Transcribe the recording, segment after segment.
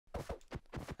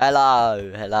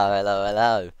Hello, hello,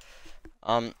 hello,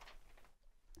 hello.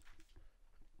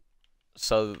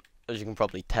 So as you can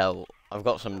probably tell, I've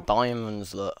got some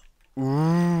diamonds. Look,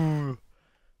 ooh,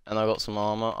 and I've got some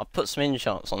armor. I put some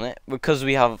enchants on it because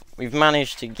we've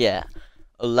managed to get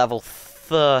a level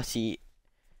 30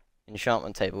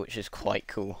 enchantment table, which is quite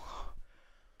cool.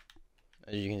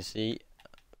 As you can see,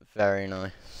 very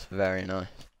nice, very nice.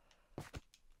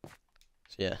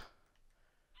 So yeah,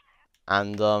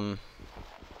 and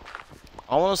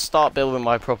I want to start building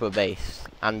my proper base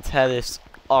and tear this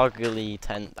ugly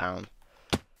tent down.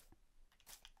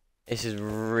 This is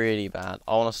really bad.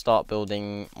 I want to start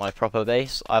building my proper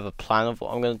base. I have a plan of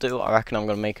what I'm going to do. I reckon I'm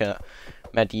going to make a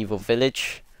medieval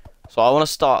village. So I want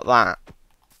to start that.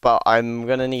 But I'm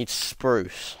going to need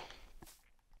spruce.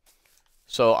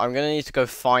 So I'm going to need to go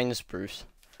find spruce.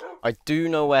 I do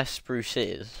know where spruce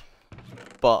is.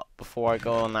 But before I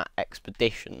go on that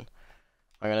expedition,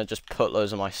 I'm going to just put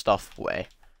loads of my stuff away.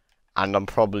 And I'm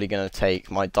probably going to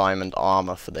take my diamond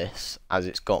armor for this, as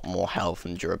it's got more health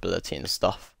and durability and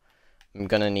stuff. I'm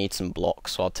going to need some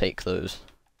blocks, so I'll take those.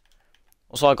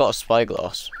 Also, I got a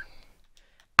spyglass.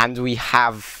 And we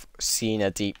have seen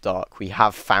a deep dark. We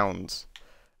have found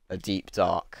a deep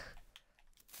dark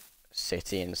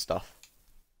city and stuff,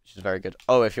 which is very good.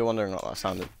 Oh, if you're wondering what that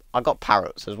sounded, I got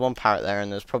parrots. There's one parrot there,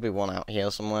 and there's probably one out here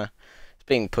somewhere. It's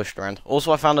being pushed around.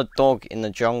 Also, I found a dog in the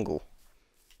jungle.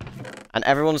 And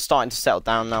everyone's starting to settle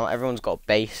down now. Everyone's got a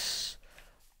base.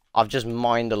 I've just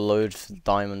mined a load for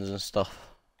diamonds and stuff.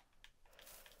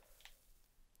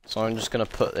 So I'm just going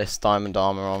to put this diamond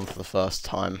armor on for the first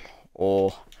time.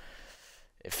 Or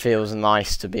it feels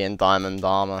nice to be in diamond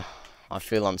armor. I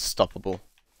feel unstoppable.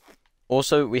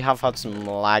 Also, we have had some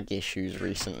lag issues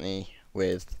recently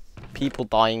with people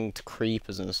dying to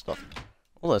creepers and stuff.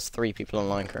 Oh, there's 3 people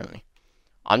online currently.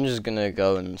 I'm just going to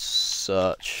go and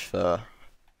search for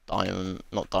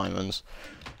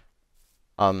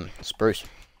spruce.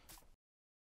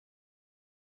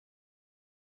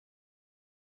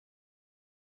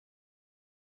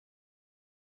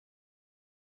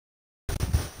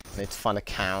 I need to find a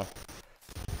cow.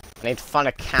 I need to find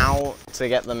a cow to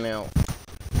get the milk.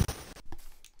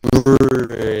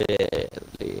 Really?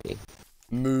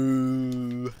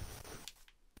 Moo.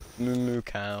 Moo moo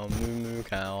cow, moo moo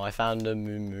cow. I found a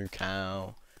moo moo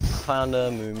cow. I found a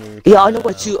moo moo cow. Yeah, I know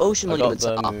where 2 ocean I got monuments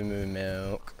the are. moo moo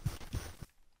milk.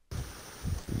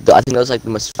 I think that was like the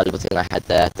most valuable thing I had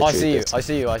there. Oh, I see you, I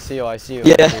see you, I see you, I see you.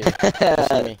 Yeah. You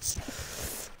see me.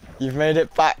 You've made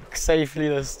it back safely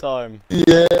this time.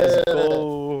 Yeah. Let's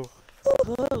go.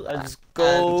 Let's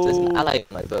go. There's an ally in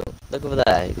my boat. Look over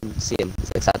there. You can see him.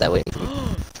 He's like sat there waiting for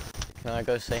me. Can I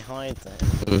go say hi then?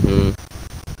 Mm-hmm.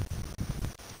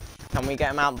 Can we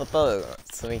get him out of the boat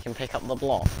so we can pick up the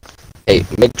block? Hey,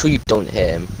 make sure you don't hit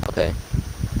him. Okay.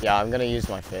 Yeah, I'm gonna use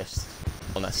my fist.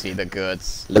 Wanna see the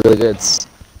goods. Look at the goods.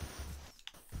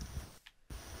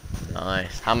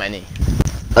 Nice. How many?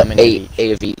 How many 8 of each?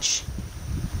 8 of each.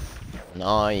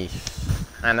 Nice.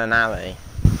 And an alley.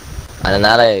 And an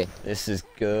alley. This is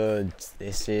good.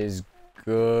 This is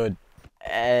good.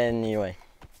 Anyway.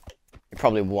 You're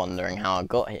probably wondering how I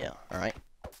got here, right?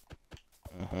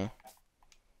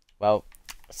 Well,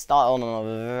 start on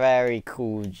a very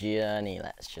cool journey,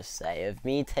 let's just say, of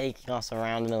me taking us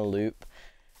around in a loop.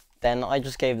 Then I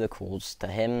just gave the calls to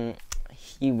him.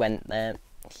 He went there.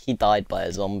 He died by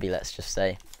a zombie, let's just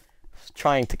say.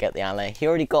 Trying to get the alley. He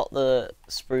already got the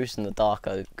spruce and the dark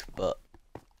oak, but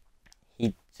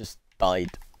he just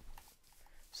died.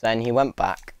 So then he went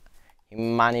back. He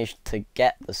managed to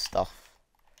get the stuff.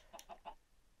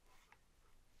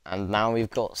 And now we've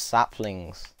got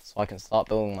saplings, so I can start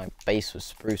building my base with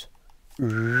spruce.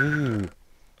 Ooh.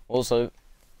 Also,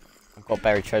 I've got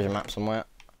buried treasure map somewhere.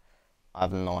 I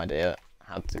have no idea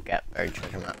how to get buried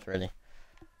treasure maps, really.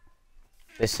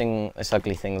 This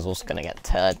ugly thing is also going to get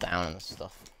teared down and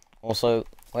stuff. Also,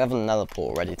 we have another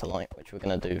portal ready to light, which we're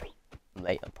going to do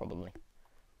later, probably.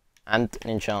 And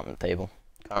an enchantment table.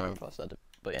 Can't remember if I said it,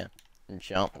 but yeah.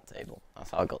 Enchantment table.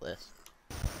 That's how I got this.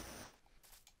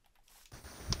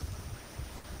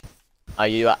 Are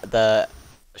you at the...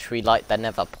 Should we light the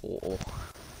nether portal? Do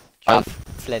you have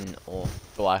flint, or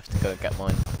do I have to go get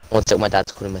mine? One sec, my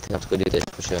dad's calling me. I think I have to go do this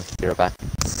for sure. Be right back.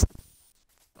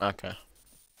 Okay.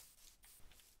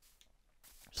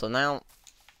 So now,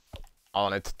 I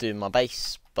wanted to do my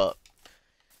base, but...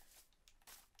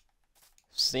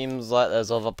 Seems like there's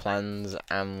other plans,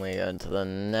 and we're going to the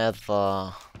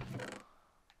nether.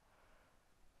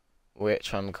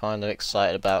 Which I'm kind of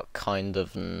excited about, kind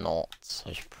of not.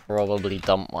 I should probably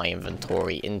dump my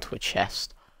inventory into a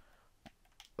chest.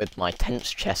 With my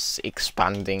tense chests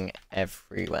expanding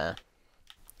everywhere.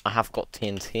 I have got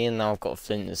TNT and now I've got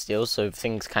flint and steel, so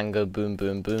things can go boom,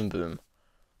 boom, boom, boom.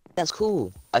 That's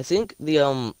cool. I think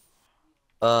the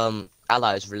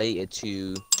ally is related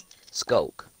to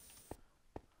Skulk.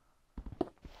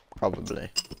 Probably.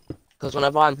 Because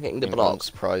whenever I'm hitting the It wouldn't block,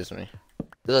 surprise me.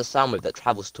 there's a sound wave that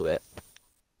travels to it,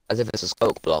 as if it's a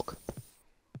Skulk block.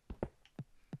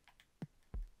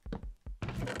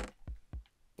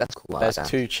 That's cool. There's like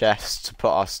that. 2 chests to put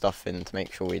our stuff in to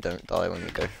make sure we don't die when we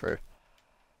go through.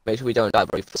 Make sure we don't die,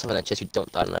 bro. If you put something in the chest, you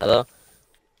don't die in another.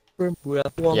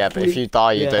 Yeah, but if you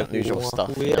die, you don't lose your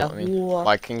stuff, you know what I mean?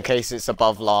 Like, in case it's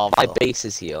above lava. My base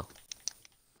is here.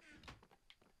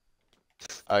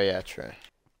 Oh yeah, true.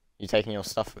 You taking your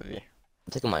stuff with you?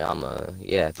 I'm taking my armor.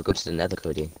 Yeah, if we go to the Nether,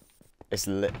 Cody. It's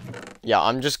lit. Yeah,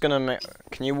 I'm just gonna make...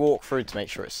 Can you walk through to make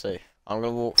sure it's safe? I'm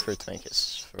gonna walk through to make it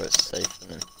sure it's safe,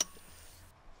 and then...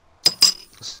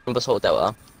 Remember Salt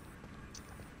Delta?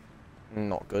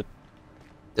 Not good.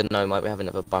 Didn't know, might be having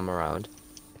another bum around.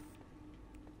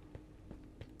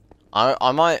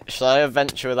 I might... Should I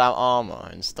venture without armor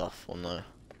and stuff, or no?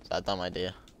 Is that a dumb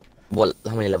idea? What?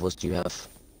 How many levels do you have?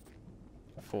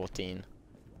 14.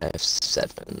 I have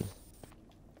 7.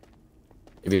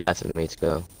 It'd be better for me to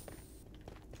go.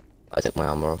 I take my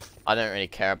armor off. I don't really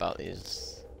care about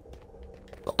these.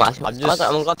 I'm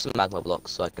gonna grab some magma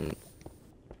blocks so I can.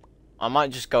 I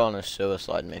might just go on a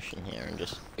suicide mission here and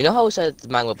just... You know how we said the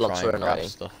magma blocks try were and grab annoying?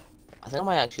 stuff. I think I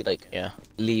might actually like Yeah.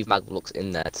 leave magma blocks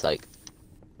in there to like.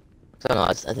 I don't know.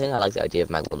 I think I like the idea of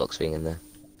magma blocks being in there.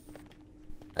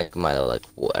 Like my little like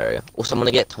water area. Also, I'm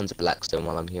gonna get tons of blackstone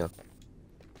while I'm here.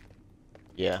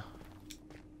 Yeah.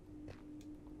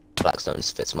 Blackstone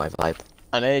just fits my vibe.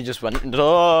 And it just went...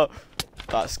 Oh!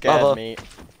 That scared Lava. me.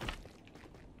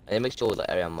 And it makes sure the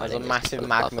area I'm There's mining a is massive full of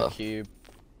magma lava. cube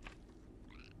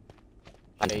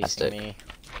Fantastic. chasing me.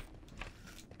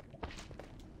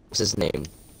 What's his name?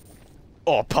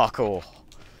 Oh, parkour!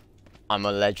 I'm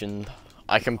a legend.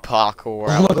 I can parkour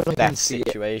Oh out my of God, I can death see it.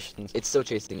 situations. It's still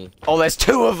chasing you. Oh, there's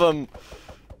 2 of them!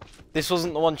 This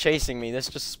wasn't the one chasing me, this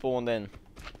just spawned in.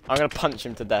 I'm gonna punch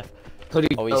him to death. Cody,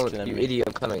 Oh, he's don't, killing you me. idiot!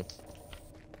 I'm coming.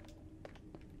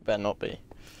 Better not be.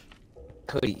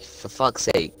 Cody, for fuck's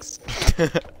sakes.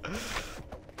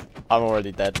 I'm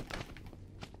already dead.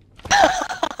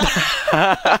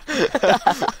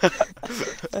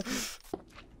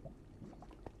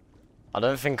 I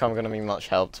don't think I'm gonna be much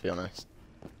help, to be honest.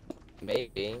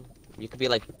 Maybe. You could be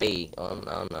like B. I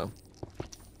don't know.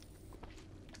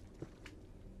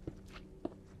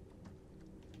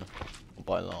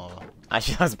 By lava.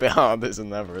 Actually, that's a bit hard, isn't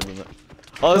Nether, isn't it?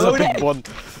 Oh, there's a big one.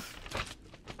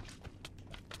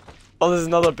 Oh, there's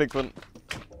another big one.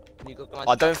 Can you go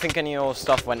I don't think any of your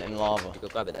stuff went in lava. go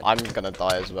grab it then. I'm gonna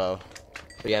die as well.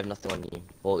 But you have nothing on you.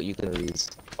 Well, you can lose.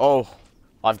 Oh,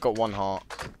 I've got 1 heart.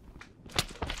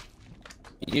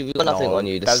 You've got nothing No, on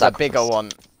you. Just there's a bigger sacrifice.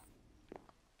 one.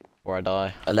 Or I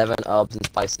die. 11 herbs and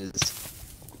spices.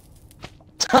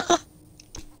 I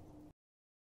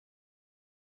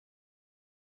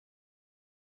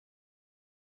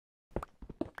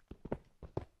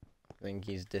think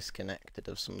he's disconnected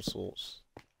of some sorts.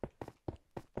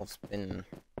 Or been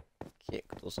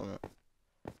kicked or something.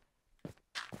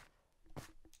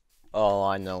 Oh,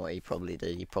 I know what he probably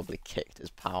did. He probably kicked his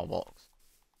power box.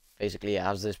 Basically, it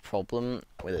has this problem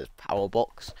with his power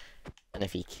box, and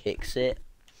if he kicks it,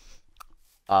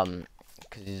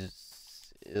 because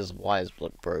his wires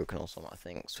look broken or something, I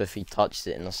think. So if he touches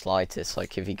it in the slightest,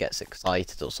 like if he gets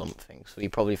excited or something, so he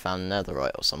probably found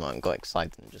netherite or something and got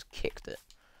excited and just kicked it.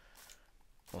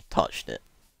 Or touched it.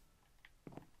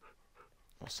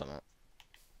 Or something.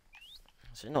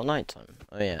 Is it not nighttime?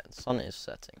 Oh yeah, the sun is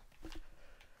setting.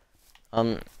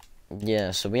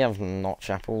 Yeah, so we have notch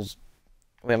apples.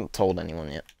 We haven't told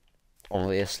anyone yet.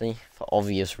 Obviously, for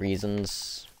obvious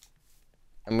reasons.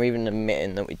 And we're even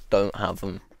admitting that we don't have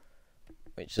them.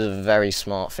 Which is a very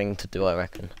smart thing to do, I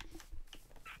reckon.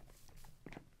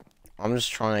 I'm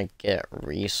just trying to get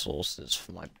resources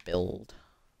for my build.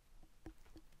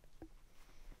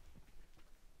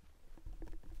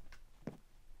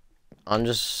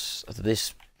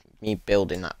 Me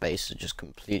building that base has just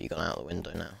completely gone out the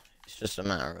window now. It's just a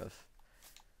matter of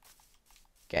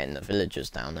getting the villagers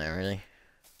down there, really.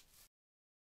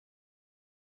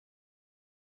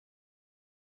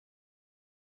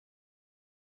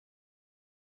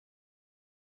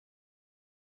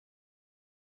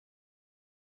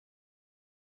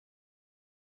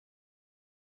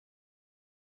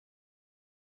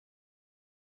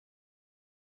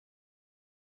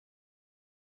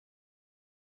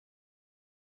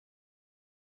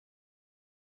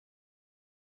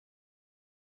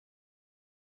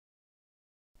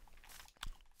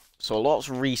 So a lot's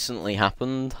recently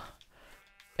happened.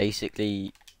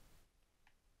 Basically,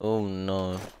 oh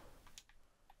no,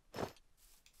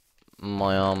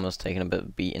 my armor's taking a bit of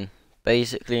a beating.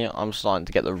 Basically, I'm starting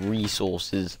to get the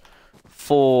resources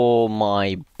for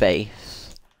my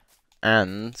base,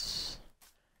 and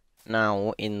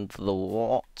now in the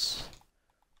lot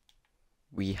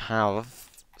we have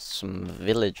some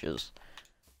villagers.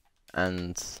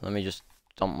 And let me just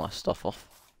dump my stuff off.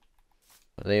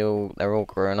 They're all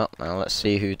grown up now. Let's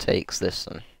see who takes this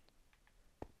then.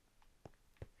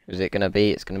 Who's it gonna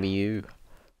be? It's gonna be you.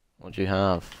 What do you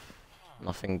have?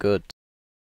 Nothing good.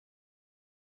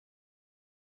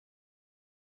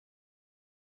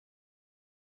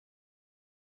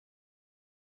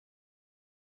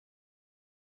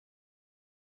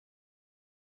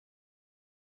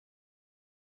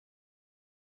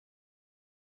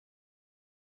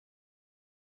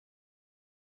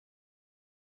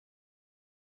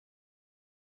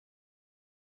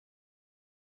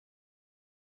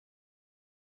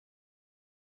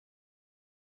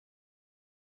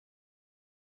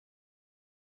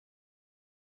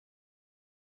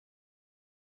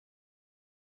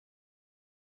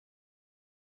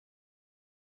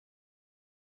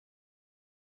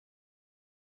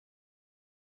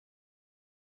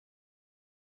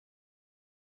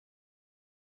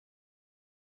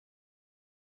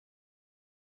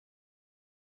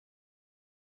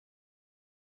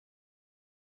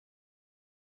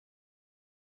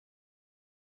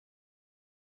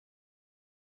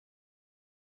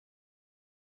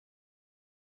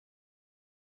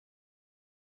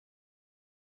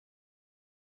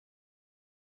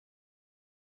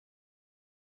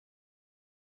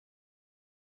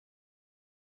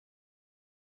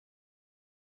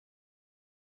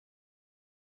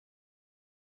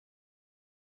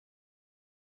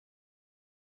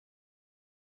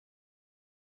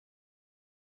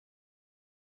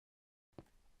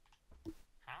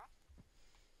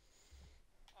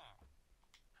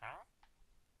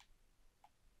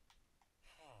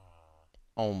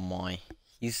 Oh my.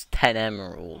 He's 10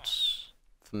 emeralds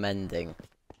for mending.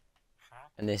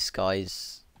 And this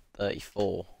guy's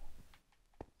 34.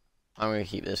 I'm gonna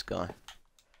keep this guy.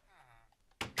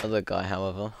 Other guy,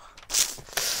 however.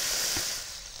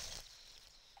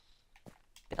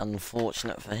 Bit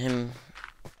unfortunate for him.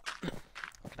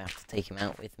 I'm gonna have to take him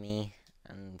out with me.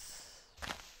 And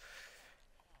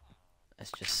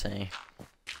let's just say,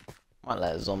 might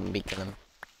let a zombie kill him.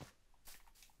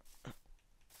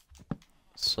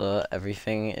 So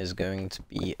everything is going to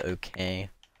be okay.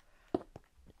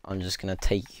 I'm just gonna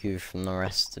take you from the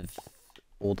rest of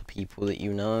all the people that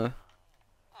you know,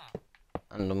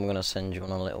 and I'm gonna send you on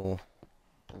a little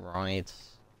ride.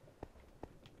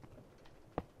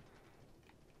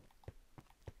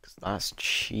 'Cause that's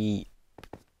cheap.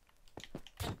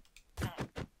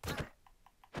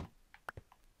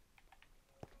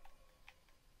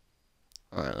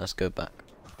 Alright, let's go back.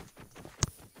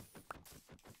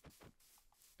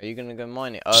 Are you gonna go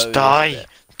mining? Oh, Just die!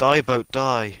 Die, boat,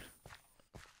 die!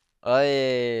 Oh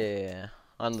yeah.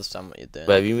 I understand what you're doing.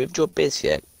 But have you moved your base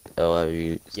yet? Or have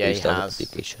you? Yeah, he still has.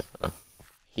 completely shut? Oh.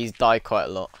 He's died quite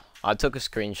a lot. I took a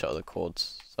screenshot of the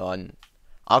cords, so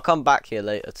I'll come back here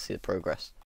later to see the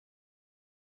progress.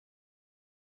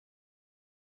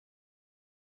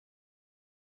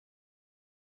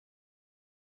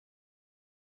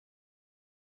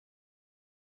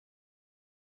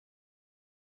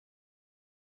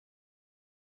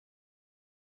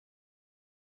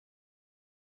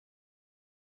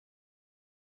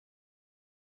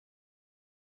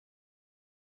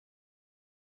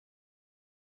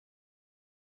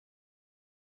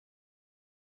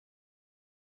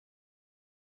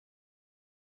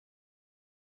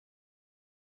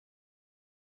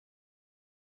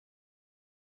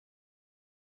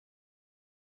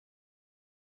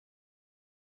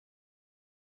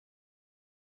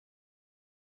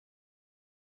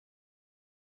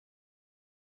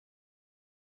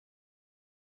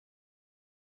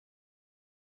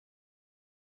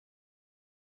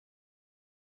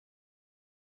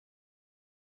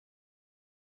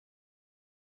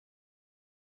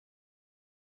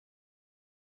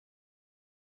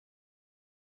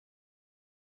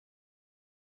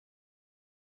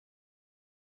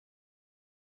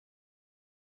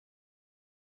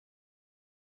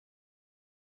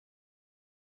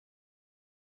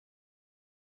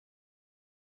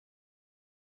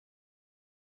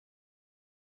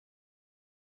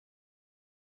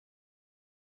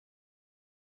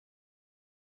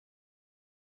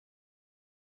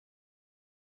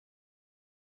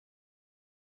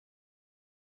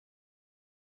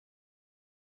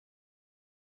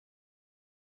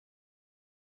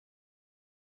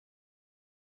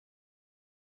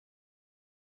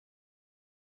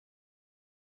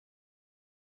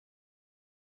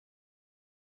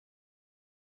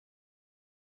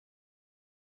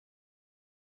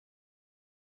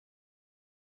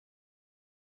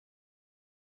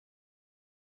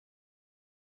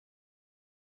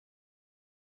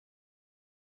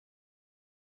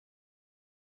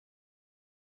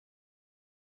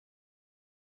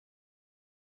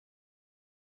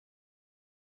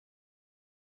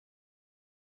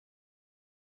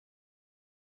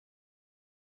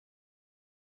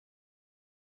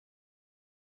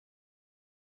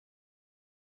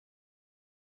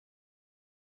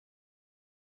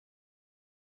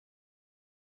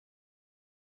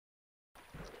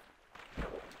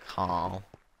 Carl.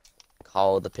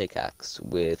 Carl the pickaxe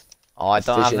with Oh, I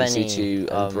don't have efficiency any.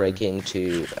 2 and breaking 2. Do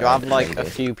you have like a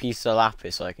mending. few pieces of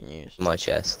lapis I can use? My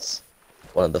chests.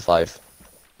 One of the 5.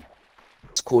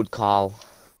 It's called Carl.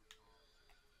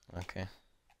 Okay.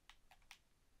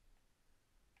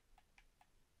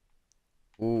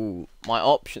 Ooh, my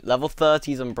option level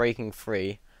 30 is Unbreaking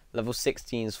 3. Level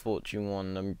 16 is Fortune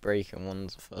 1 and Breaking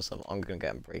 1's the first level. I'm gonna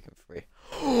get Unbreaking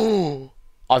 3.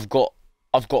 I've got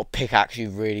a pickaxe you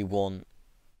really want.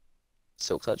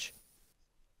 Silk touch.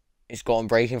 It's got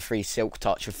Unbreaking 3, Silk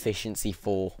Touch, Efficiency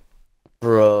 4.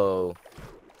 Bro.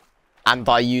 And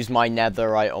I used my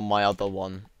netherite on my other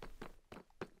one.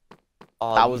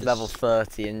 Oh, That you was just- level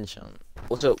 30 enchant.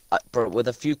 Also, bro, with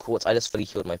a few quartz, I just fully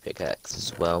healed my pickaxe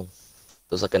as well.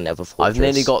 It was like a Nether fortress. I've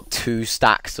nearly got 2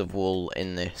 stacks of wool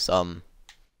in this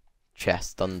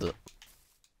chest under.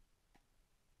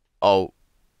 Oh,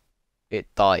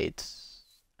 it died,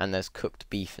 and there's cooked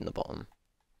beef in the bottom.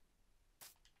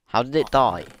 How did it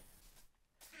die?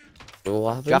 What Do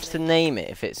happened? you have to name it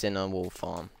if it's in a wool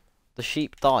farm? The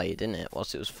sheep died, didn't it?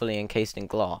 Whilst it was fully encased in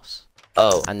glass.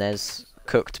 Oh, And there's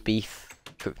cooked beef,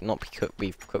 not cooked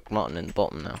beef, cooked mutton in the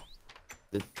bottom now.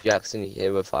 did Jackson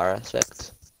hear a fire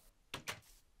aspect?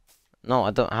 No,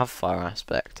 I don't have fire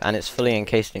aspect, and it's fully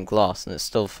encased in glass, and it's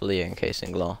still fully encased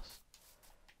in glass.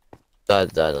 I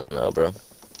don't know, bro.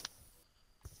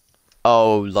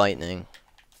 Oh, lightning.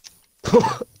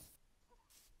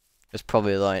 It's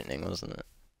probably lightning, wasn't it?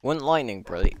 Wouldn't lightning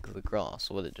break the grass,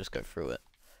 or would it just go through it?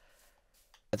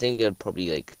 I think it'd probably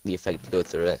like the effect to go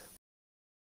through it.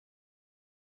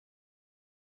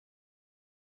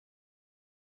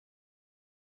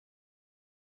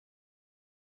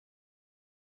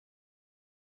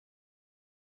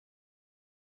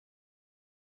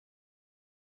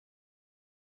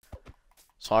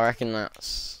 So I reckon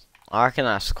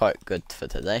that's quite good for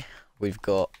today. We've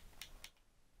got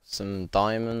some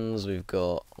diamonds. We've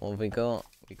got what have we got?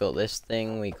 We got this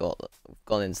thing. We've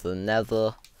gone into the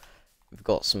Nether. We've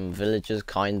got some villagers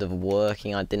kind of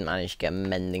working. I didn't manage to get a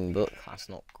mending book. That's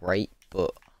not great,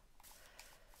 but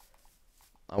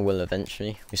I will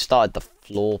eventually. We started the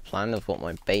floor plan of what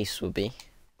my base would be.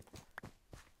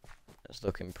 It's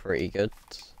looking pretty good.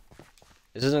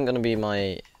 This isn't going to be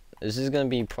my... This is going to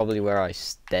be probably where I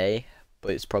stay,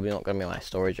 but it's probably not going to be my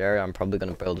storage area. I'm probably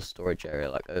going to build a storage area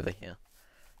like over here.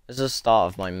 This is the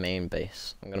start of my main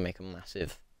base. I'm going to make a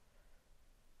massive...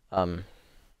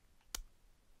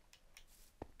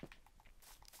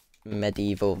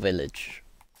 medieval village,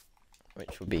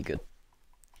 which would be good.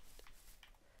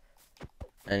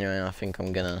 Anyway, I think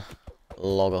I'm gonna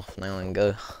log off now and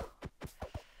go.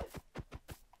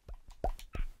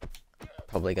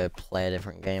 Probably go play a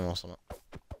different game or something.